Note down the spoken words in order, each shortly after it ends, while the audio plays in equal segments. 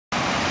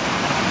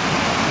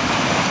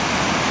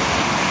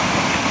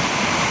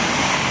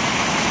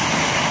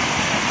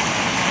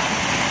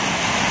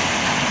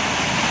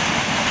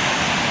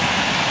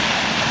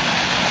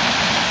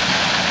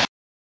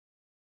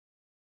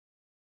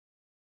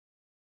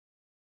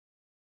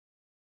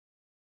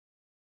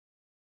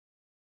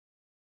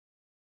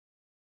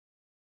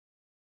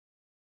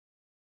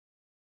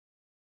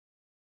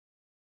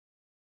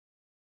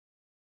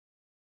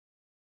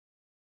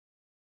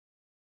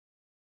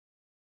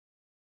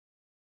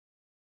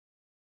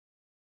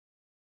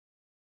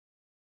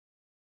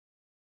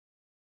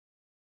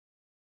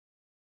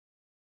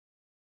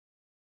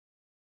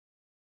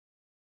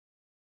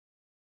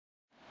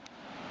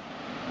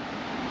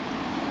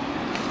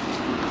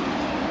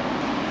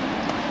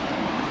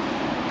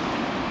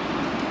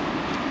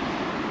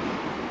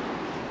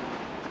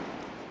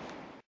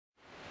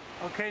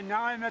Okay,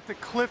 now I'm at the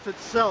cliff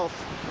itself.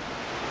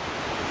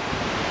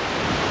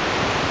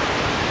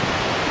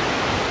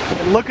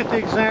 And look at the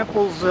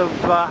examples of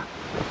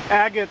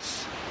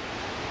agates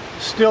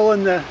still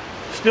in the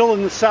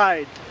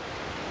side.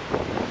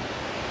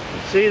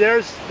 See,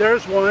 there's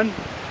one.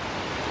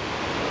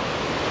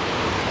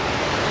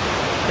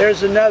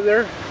 There's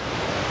another.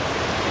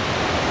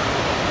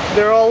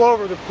 They're all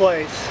over the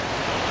place.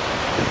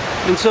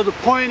 And so the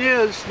point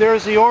is,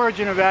 there's the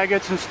origin of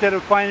agates instead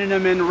of finding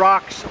them in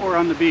rocks or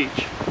on the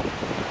beach.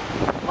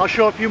 I'll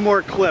show a few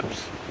more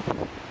clips.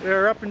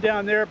 They're up and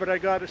down there, but I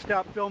got to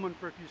stop filming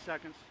for a few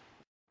seconds.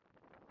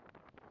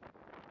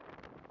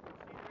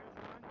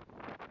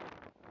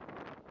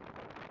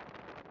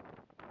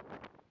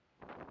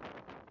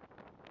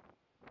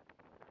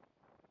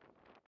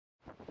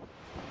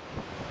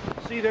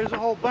 See, there's a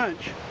whole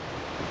bunch.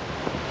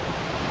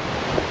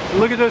 And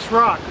look at this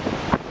rock.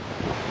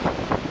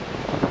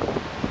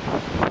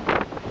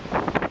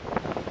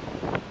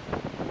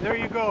 There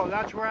you go,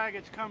 that's where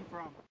agates come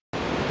from.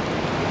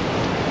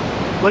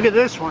 Look at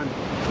this one.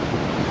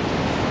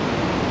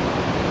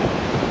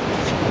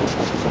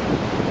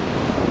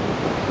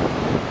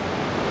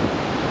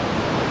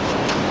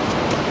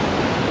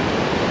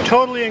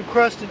 Totally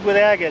encrusted with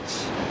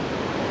agates.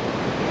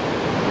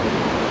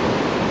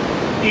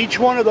 Each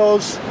one of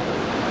those,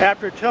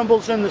 after it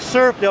tumbles in the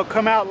surf, they'll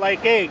come out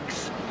like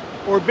eggs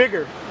or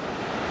bigger.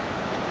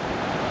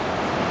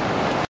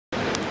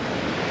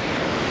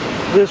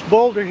 This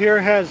boulder here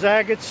has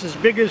agates as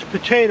big as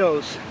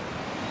potatoes.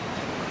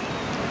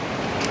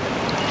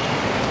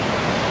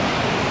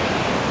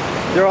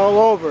 They're all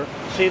over.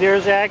 See,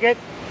 there's agate,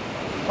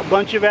 a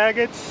bunch of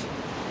agates,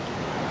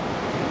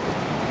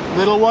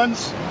 little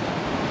ones.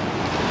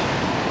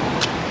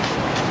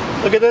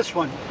 Look at this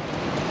one.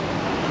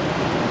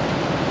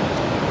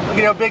 Look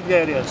at how big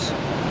that is.